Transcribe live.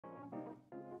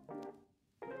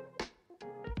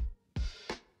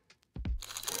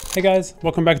Hey guys,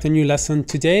 welcome back to a new lesson.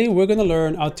 Today we're going to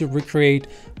learn how to recreate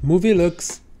movie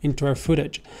looks into our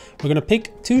footage. We're going to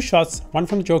pick two shots, one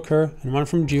from Joker and one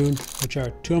from Dune, which are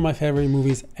two of my favorite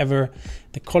movies ever.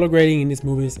 The color grading in these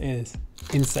movies is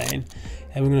insane.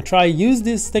 And we're going to try use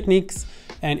these techniques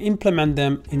and implement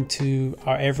them into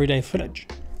our everyday footage.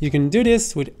 You can do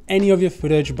this with any of your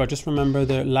footage, but just remember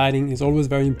the lighting is always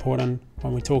very important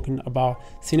when we're talking about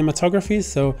cinematography.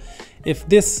 So if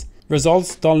this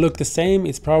results don't look the same,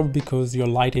 it's probably because your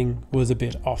lighting was a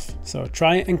bit off. So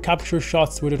try and capture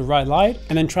shots with the right light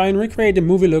and then try and recreate the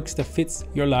movie looks that fits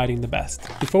your lighting the best.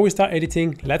 Before we start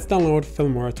editing, let's download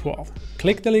Filmora 12.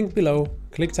 Click the link below,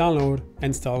 click download,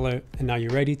 install it, and now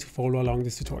you're ready to follow along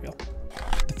this tutorial.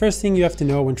 The first thing you have to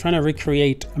know when trying to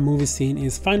recreate a movie scene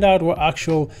is find out what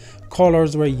actual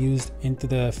colors were used into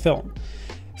the film.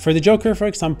 For the Joker, for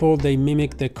example, they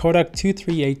mimic the Kodak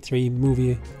 2383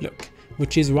 movie look,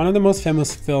 which is one of the most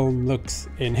famous film looks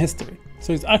in history.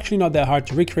 So it's actually not that hard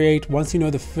to recreate once you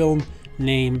know the film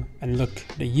name and look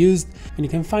they used, and you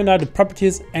can find out the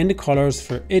properties and the colors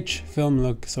for each film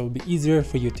look, so it'll be easier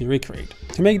for you to recreate.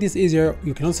 To make this easier,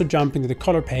 you can also jump into the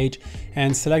color page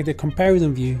and select the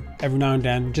comparison view every now and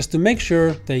then, just to make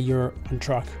sure that you're on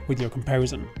track with your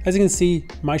comparison. As you can see,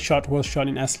 my shot was shot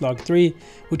in S-Log3,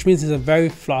 which means it's a very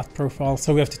flat profile,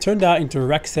 so we have to turn that into a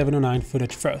Rec 709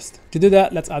 footage first. To do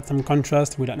that, let's add some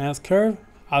contrast with an S-curve,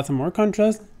 add some more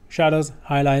contrast, shadows,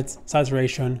 highlights,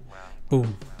 saturation,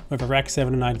 boom. With a Rec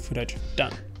 709 footage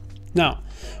done. Now,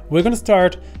 we're going to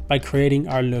start by creating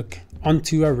our look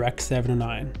onto a Rec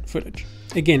 709 footage.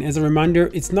 Again, as a reminder,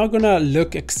 it's not going to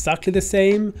look exactly the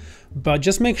same, but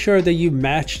just make sure that you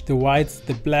match the whites,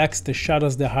 the blacks, the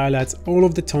shadows, the highlights, all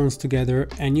of the tones together,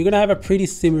 and you're going to have a pretty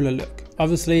similar look.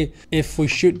 Obviously, if we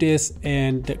shoot this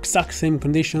in the exact same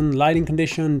condition, lighting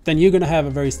condition, then you're going to have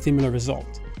a very similar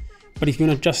result. But if you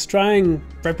want to just try and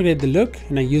replicate the look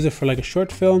and then use it for like a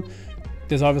short film,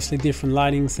 there's obviously different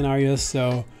lighting scenarios,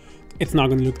 so it's not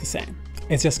going to look the same.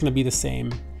 It's just going to be the same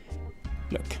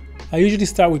look. I usually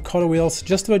start with color wheels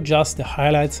just to adjust the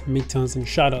highlights, midtones, and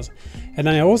shadows. And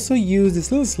then I also use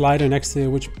this little slider next to it,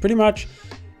 which pretty much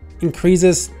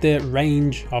increases the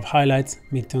range of highlights,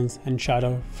 midtones, and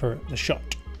shadow for the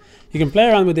shot. You can play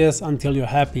around with this until you're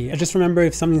happy. I just remember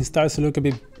if something starts to look a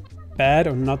bit bad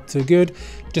or not too good,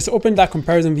 just open that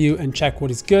comparison view and check what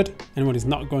is good and what is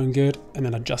not going good, and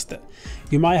then adjust it.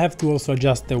 You might have to also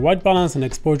adjust the white balance and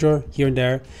exposure here and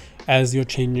there as you're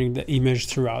changing the image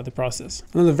throughout the process.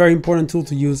 Another very important tool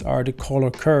to use are the color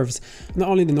curves. Not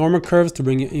only the normal curves to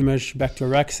bring your image back to a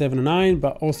Rec 709,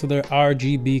 but also the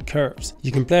RGB curves.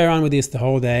 You can play around with this the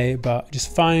whole day, but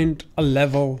just find a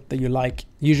level that you like.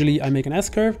 Usually I make an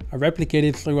S-curve, I replicate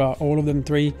it throughout all of them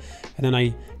three, and then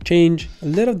I change a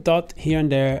little dot here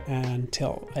and there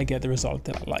until I get the result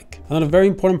that I like. Another very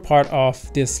important part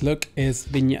of this look is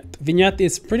vignette. Vignette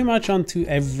is pretty much onto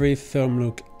every film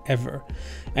look ever.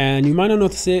 And you might not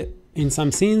notice it in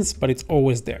some scenes, but it's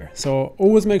always there. So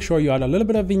always make sure you add a little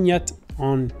bit of vignette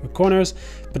on the corners,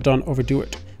 but don't overdo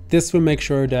it. This will make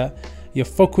sure that your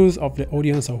focus of the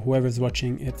audience or whoever's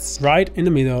watching, it's right in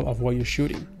the middle of what you're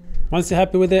shooting. Once you're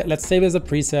happy with it, let's save it as a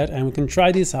preset and we can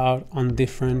try this out on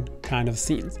different kind of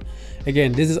scenes.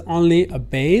 Again, this is only a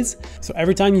base, so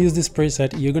every time you use this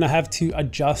preset, you're gonna have to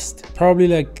adjust probably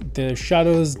like the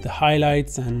shadows, the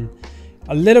highlights, and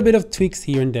a little bit of tweaks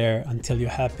here and there until you're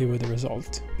happy with the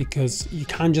result, because you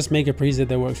can't just make a preset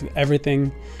that works with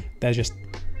everything. That just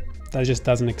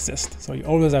doesn't exist. So you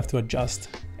always have to adjust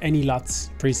any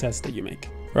LUTs presets that you make.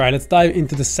 Right, let's dive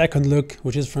into the second look,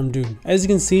 which is from Dune. As you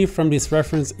can see from this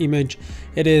reference image,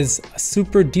 it is a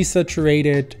super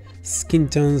desaturated skin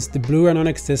tones, the blue are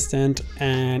non-existent,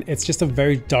 and it's just a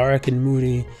very dark and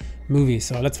moody movie.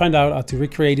 So let's find out how to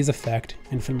recreate this effect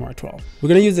in Filmora 12. We're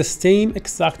gonna use the same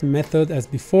exact method as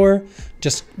before,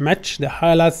 just match the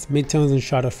highlights, midtones, and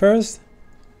shadow first,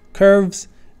 curves,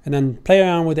 and then play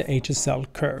around with the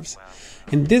HSL curves.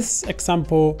 In this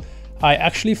example, I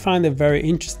actually find it very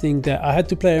interesting that I had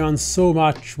to play around so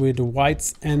much with the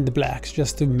whites and the blacks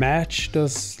just to match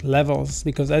those levels,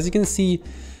 because as you can see,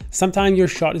 sometimes your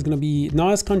shot is going to be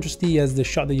not as contrasty as the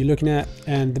shot that you're looking at,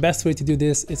 and the best way to do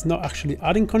this is not actually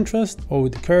adding contrast or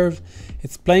with the curve,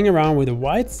 it's playing around with the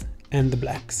whites and the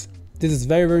blacks. This is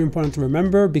very, very important to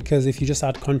remember, because if you just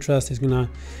add contrast, it's gonna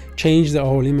change the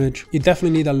whole image. You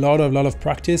definitely need a lot of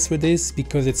practice with this,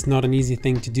 because it's not an easy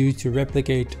thing to do to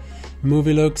replicate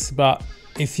movie looks. But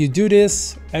if you do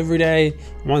this every day,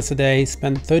 once a day,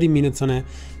 spend 30 minutes on it,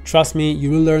 trust me,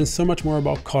 you will learn so much more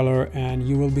about color and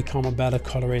you will become a better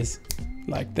colorist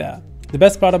like that. The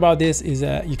best part about this is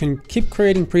that you can keep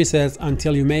creating presets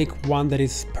until you make one that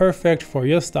is perfect for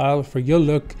your style, for your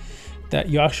look, that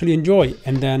you actually enjoy.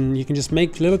 And then you can just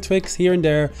make little tweaks here and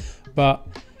there, but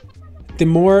the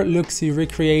more looks you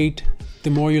recreate, the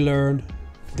more you learn,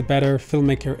 the better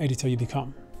filmmaker, editor you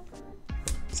become.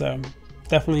 So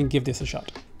definitely give this a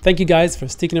shot. Thank you guys for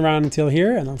sticking around until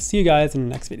here, and I'll see you guys in the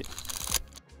next video.